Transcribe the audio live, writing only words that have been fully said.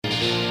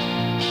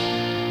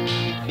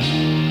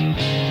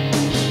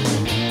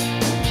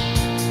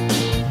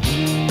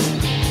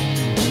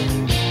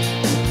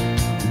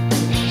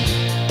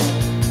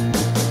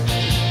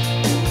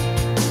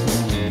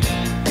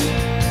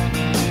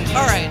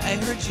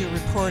you're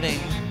reporting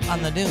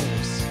on the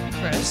news,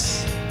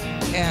 Chris,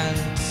 and,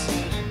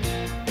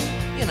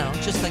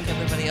 just like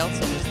everybody else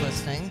that was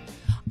listening,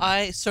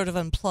 I sort of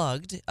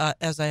unplugged,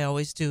 as I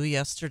always do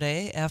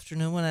yesterday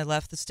afternoon when I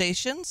left the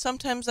station.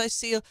 Sometimes I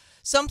see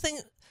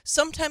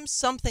sometimes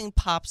something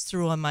pops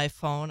through on my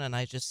phone, and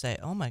I just say,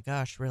 oh, my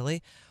gosh,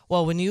 really?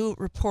 Well, when you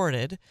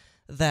reported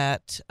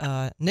that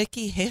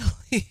Nikki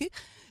Haley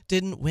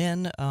didn't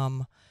win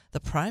the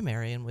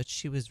primary, in which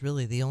she was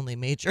really the only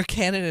major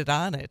candidate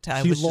on it.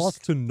 She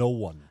lost to no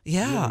one.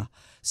 Yeah. Really.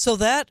 So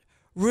that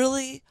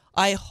really,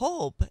 I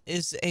hope,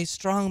 is a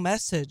strong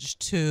message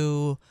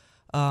to,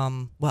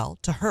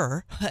 to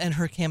her and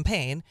her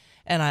campaign.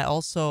 And I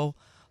also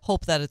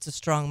hope that it's a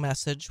strong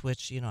message,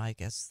 which, I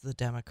guess the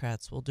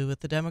Democrats will do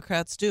what the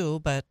Democrats do.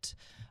 But,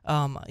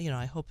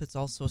 I hope it's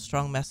also a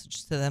strong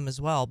message to them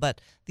as well.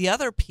 But the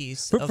other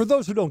piece for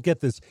those who don't get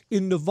this,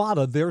 in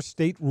Nevada, their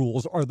state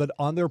rules are that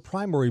on their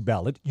primary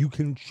ballot, you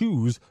can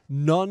choose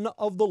none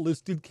of the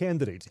listed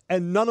candidates.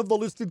 And none of the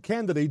listed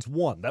candidates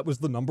won. That was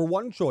the number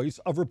one choice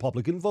of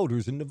Republican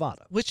voters in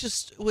Nevada.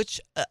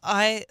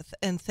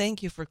 And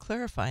thank you for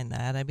clarifying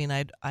that. I mean,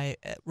 I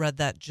read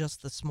that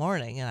just this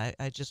morning, and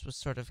I just was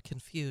sort of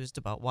confused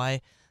about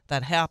why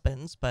that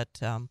happens.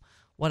 But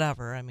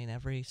whatever. I mean,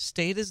 every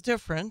state is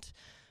different.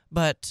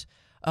 But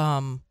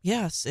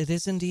yes, it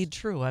is indeed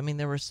true. I mean,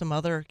 there were some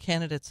other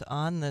candidates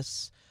on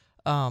this,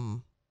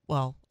 on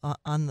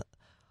the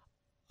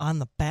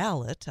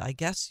ballot. I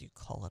guess you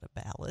call it a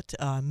ballot.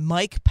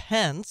 Mike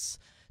Pence,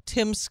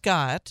 Tim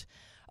Scott.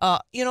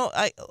 I'll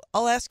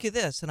ask you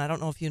this, and I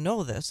don't know if you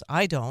know this.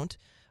 I don't.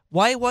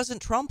 Why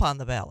wasn't Trump on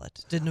the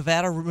ballot? Did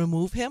Nevada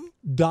remove him?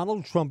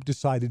 Donald Trump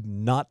decided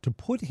not to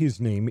put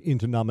his name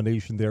into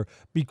nomination there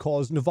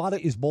because Nevada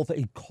is both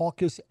a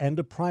caucus and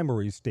a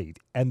primary state,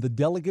 and the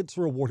delegates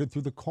are awarded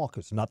through the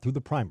caucus, not through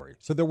the primary.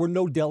 So there were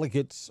no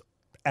delegates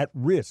at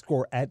risk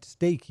or at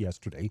stake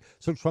yesterday,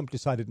 so Trump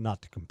decided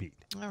not to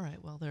compete. All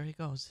right, well, there he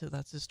goes. So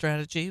that's his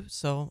strategy,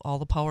 so all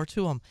the power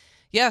to him.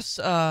 Yes,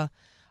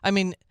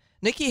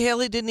 Nikki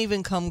Haley didn't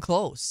even come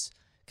close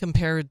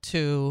compared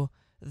to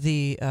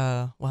the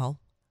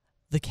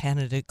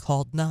candidate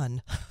called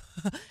none.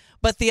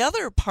 But the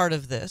other part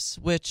of this,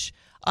 which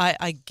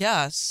I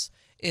guess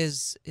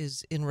is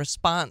in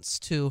response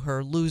to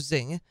her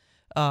losing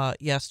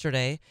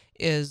yesterday,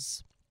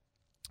 is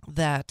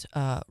that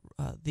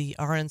the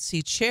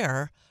RNC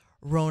chair,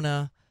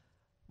 Rona,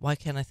 why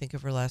can't I think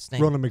of her last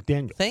name? Rona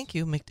McDaniel. Thank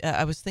you.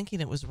 I was thinking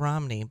it was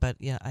Romney, but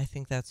yeah, I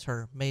think that's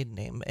her maiden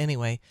name.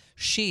 Anyway,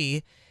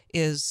 she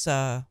is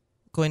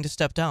going to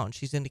step down.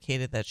 She's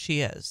indicated that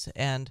she is.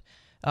 And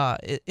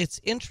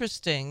it's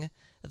interesting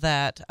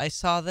that I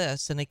saw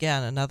this, and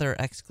again, another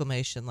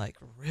exclamation like,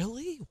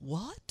 really?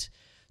 What?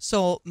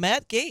 So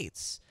Matt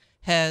Gaetz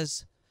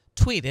has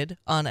tweeted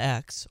on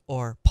X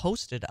or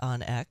posted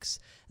on X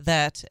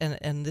that,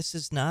 and this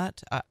is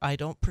not, I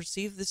don't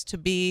perceive this to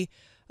be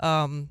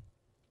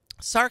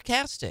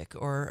sarcastic,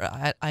 or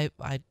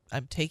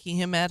I'm taking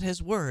him at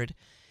his word.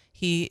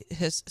 He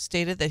has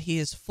stated that he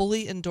is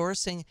fully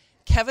endorsing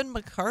Kevin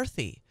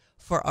McCarthy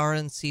for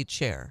RNC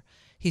chair.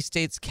 He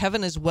states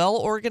Kevin is well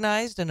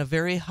organized and a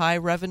very high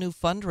revenue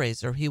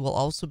fundraiser. He will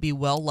also be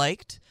well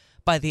liked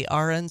by the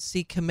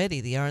RNC committee.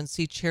 The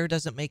RNC chair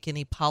doesn't make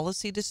any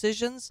policy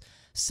decisions,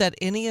 set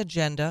any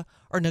agenda,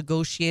 or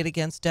negotiate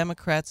against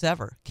Democrats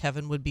ever.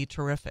 Kevin would be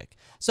terrific.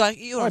 So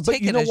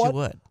take it as you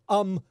would.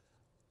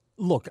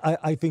 Look,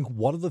 I think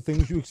one of the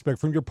things you expect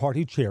from your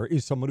party chair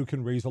is someone who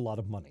can raise a lot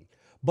of money.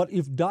 But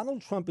if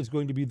Donald Trump is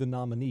going to be the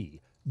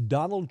nominee,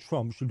 Donald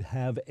Trump should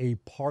have a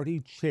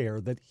party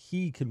chair that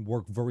he can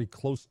work very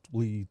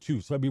closely to.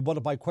 So, one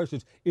of my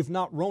questions, if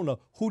not Rona,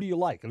 who do you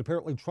like? And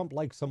apparently Trump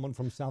likes someone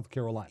from South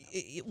Carolina.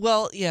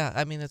 Well, yeah,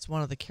 it's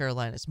one of the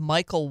Carolinas.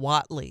 Michael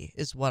Whatley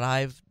is what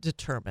I've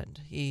determined.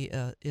 He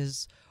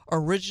is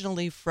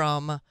originally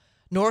from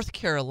North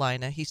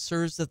Carolina. He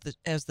serves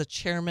as the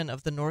chairman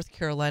of the North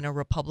Carolina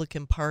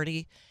Republican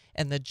Party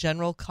and the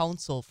general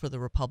counsel for the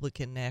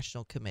Republican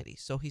National Committee.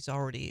 So he's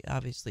already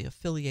obviously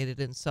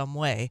affiliated in some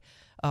way.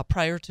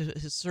 Prior to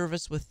his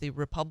service with the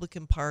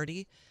Republican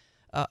Party,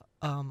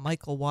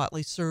 Michael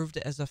Whatley served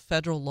as a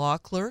federal law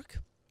clerk,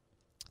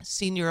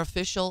 senior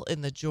official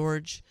in the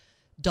George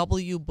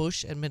W.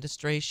 Bush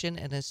administration,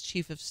 and as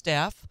chief of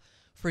staff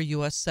for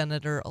U.S.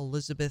 Senator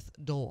Elizabeth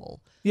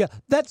Dole. Yeah,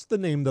 that's the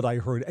name that I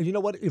heard. And you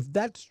know what? If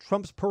that's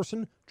Trump's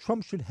person,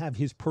 Trump should have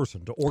his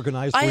person to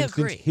organize, for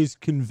instance, his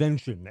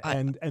convention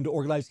and to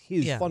organize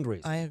his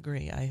fundraising. I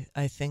agree.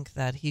 I think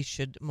that he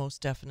should most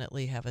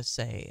definitely have a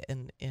say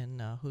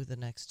in who the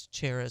next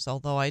chair is.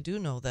 Although I do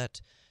know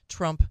that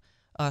Trump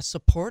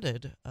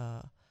supported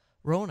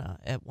Rona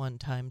at one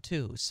time,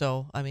 too.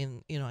 So,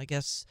 I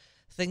guess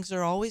things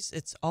are always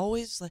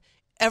like,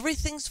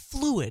 everything's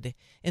fluid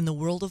in the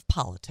world of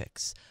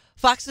politics.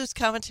 Fox News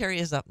commentary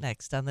is up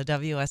next on the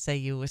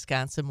WSAU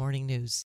Wisconsin Morning News.